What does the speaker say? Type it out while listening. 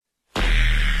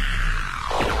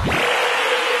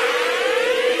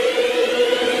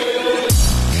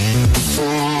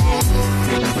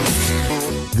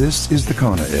This is the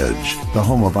Kona Edge, the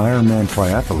home of Ironman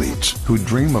triathletes who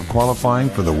dream of qualifying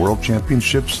for the World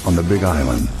Championships on the Big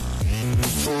Island.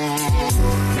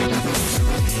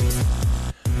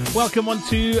 Welcome on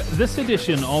to this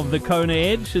edition of the Kona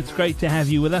Edge. It's great to have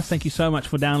you with us. Thank you so much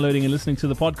for downloading and listening to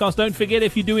the podcast. Don't forget,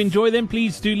 if you do enjoy them,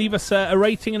 please do leave us a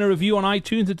rating and a review on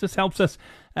iTunes. It just helps us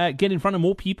get in front of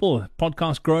more people.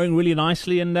 Podcast growing really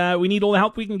nicely, and we need all the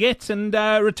help we can get. And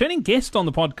returning guest on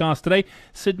the podcast today,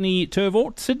 Sydney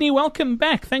Turvort. Sydney, welcome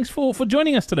back. Thanks for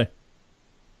joining us today.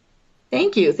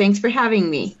 Thank you. Thanks for having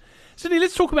me. Sydney,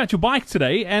 let's talk about your bike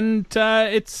today, and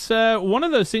it's one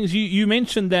of those things you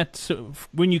mentioned that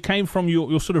when you came from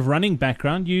your sort of running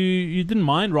background, you didn't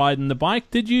mind riding the bike.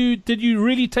 Did you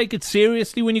really take it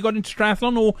seriously when you got into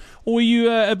triathlon, or were you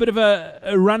a bit of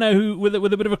a runner who with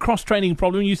a bit of a cross training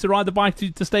problem? You used to ride the bike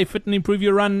to stay fit and improve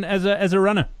your run as a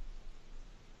runner.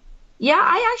 Yeah,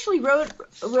 I actually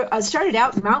started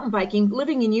out mountain biking,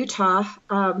 living in Utah.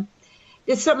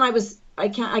 It's something I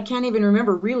can't even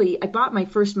remember really. I bought my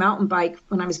first mountain bike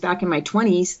when I was back in my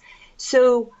 20s.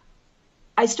 So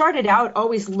I started out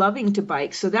always loving to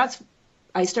bike. So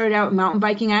I started out mountain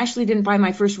biking. I actually didn't buy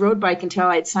my first road bike until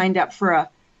I had signed up for a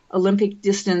Olympic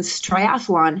distance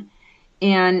triathlon.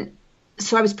 And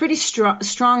so I was pretty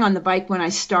strong on the bike when I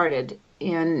started.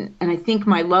 And I think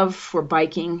my love for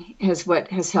biking is what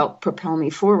has helped propel me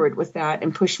forward with that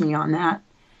and push me on that.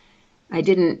 I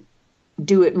didn't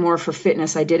do it more for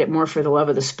fitness. I did it more for the love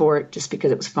of the sport, just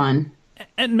because it was fun.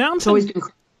 And mountain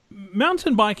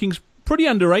biking's pretty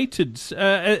underrated.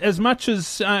 As much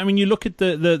as you look at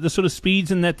the sort of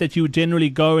speeds and that you would generally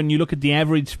go, and you look at the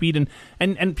average speed,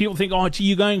 and people think, oh, gee,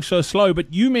 you're going so slow.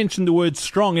 But you mentioned the word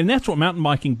strong, and that's what mountain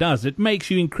biking does. It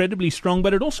makes you incredibly strong,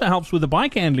 but it also helps with the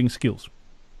bike handling skills.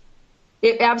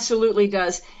 It absolutely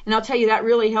does. And I'll tell you, that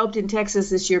really helped in Texas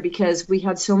this year because we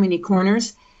had so many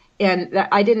corners. And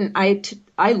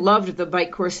I loved the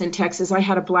bike course in Texas. I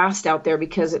had a blast out there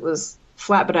because it was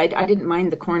flat, but I didn't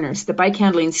mind the corners. The bike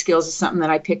handling skills is something that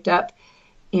I picked up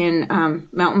in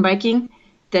mountain biking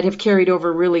that have carried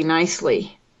over really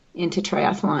nicely into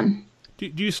triathlon.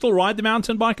 Do you still ride the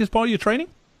mountain bike as part of your training?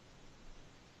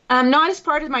 Not as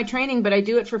part of my training, but I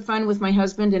do it for fun with my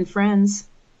husband and friends.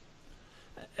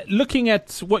 Looking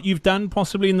at what you've done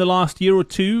possibly in the last year or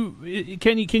two,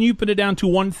 can you put it down to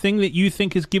one thing that you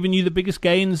think has given you the biggest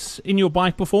gains in your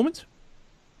bike performance?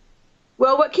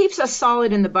 Well, what keeps us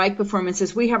solid in the bike performance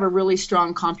is we have a really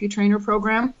strong CompuTrainer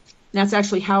program. And that's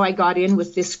actually how I got in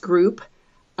with this group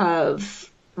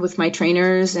with my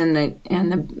trainers and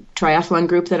the triathlon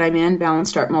group that I'm in,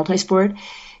 Balanced Art Multisport.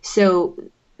 So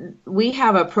we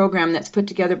have a program that's put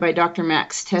together by Dr.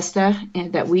 Max Testa,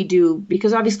 and that we do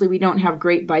because obviously we don't have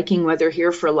great biking weather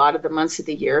here for a lot of the months of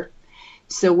the year.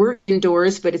 So we're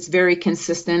indoors, but it's very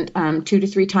consistent, 2 to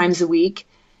 3 times a week.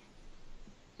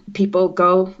 People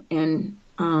go, and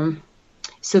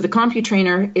so the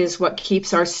CompuTrainer is what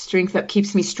keeps our strength up,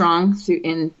 keeps me strong,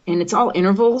 and it's all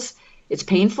intervals. It's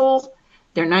painful.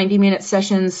 They're 90-minute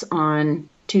sessions on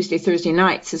Tuesday, Thursday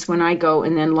nights is when I go,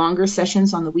 and then longer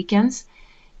sessions on the weekends.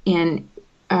 And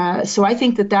so I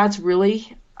think that that's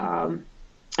really a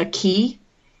key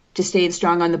to staying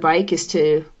strong on the bike is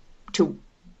to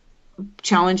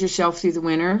challenge yourself through the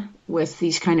winter with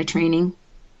these kind of training.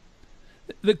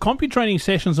 The CompuTraining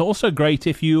sessions are also great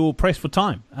if you're pressed for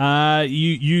time.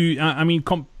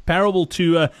 Comparable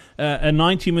to a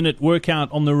 90-minute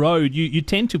workout on the road, you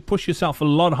tend to push yourself a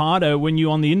lot harder when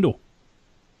you're on the indoor.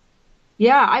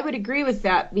 Yeah, I would agree with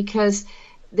that because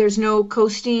there's no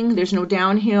coasting, there's no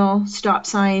downhill stop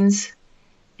signs,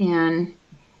 and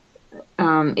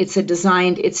it's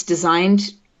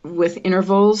designed with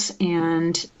intervals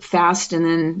and fast and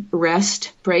then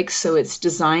rest breaks, so it's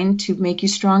designed to make you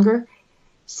stronger.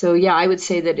 So yeah, I would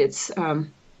say that it's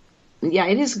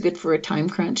it is good for a time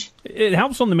crunch. It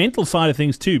helps on the mental side of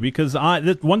things too, because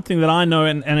one thing that I know,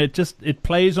 and it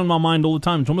plays on my mind all the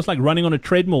time. It's almost like running on a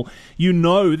treadmill. You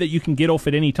know that you can get off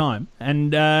at any time,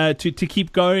 and to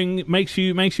keep going makes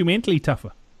you mentally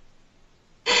tougher.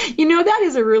 You know, that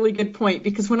is a really good point,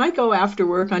 because when I go after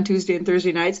work on Tuesday and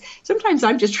Thursday nights, sometimes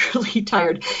I'm just really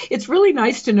tired. It's really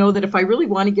nice to know that if I really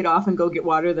want to get off and go get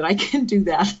water, that I can do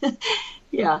that.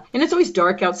 Yeah, and it's always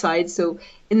dark outside, so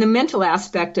in the mental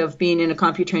aspect of being in a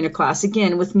CompuTrainer class,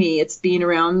 again, with me, it's being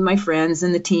around my friends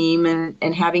and the team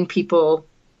and having people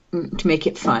to make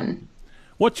it fun.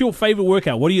 What's your favorite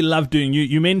workout? What do you love doing?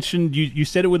 You mentioned, you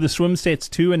said it with the swim sets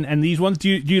too, and these ones, do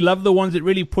you love the ones that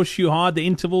really push you hard, the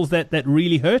intervals that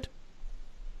really hurt?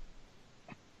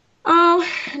 Oh,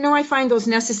 no, I find those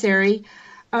necessary.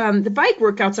 The bike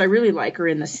workouts I really like are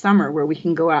in the summer, where we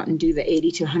can go out and do the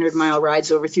 80 to 100-mile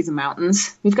rides over through the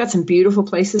mountains. We've got some beautiful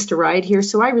places to ride here,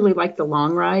 so I really like the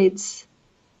long rides.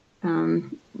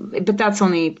 But that's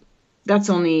only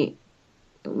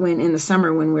when in the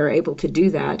summer when we're able to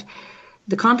do that.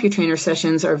 The CompuTrainer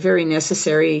sessions are very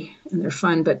necessary and they're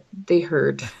fun, but they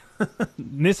hurt.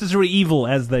 Necessary evil,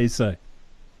 as they say.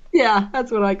 Yeah,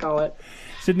 that's what I call it.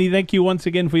 Sydney, thank you once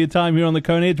again for your time here on the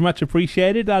Kona Edge. Much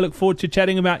appreciated. I look forward to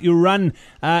chatting about your run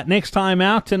next time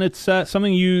out, and it's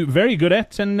something you're very good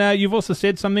at, and you've also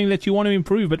said something that you want to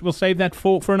improve, but we'll save that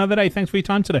for another day. Thanks for your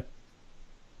time today.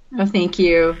 Oh, thank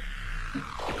you.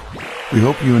 We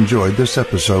hope you enjoyed this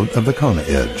episode of the Kona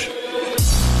Edge.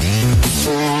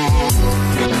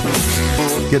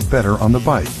 Get better on the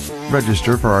bike.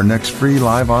 Register for our next free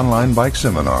live online bike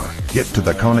seminar. Get to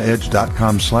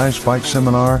thekonaedge.com/bike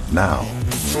seminar now.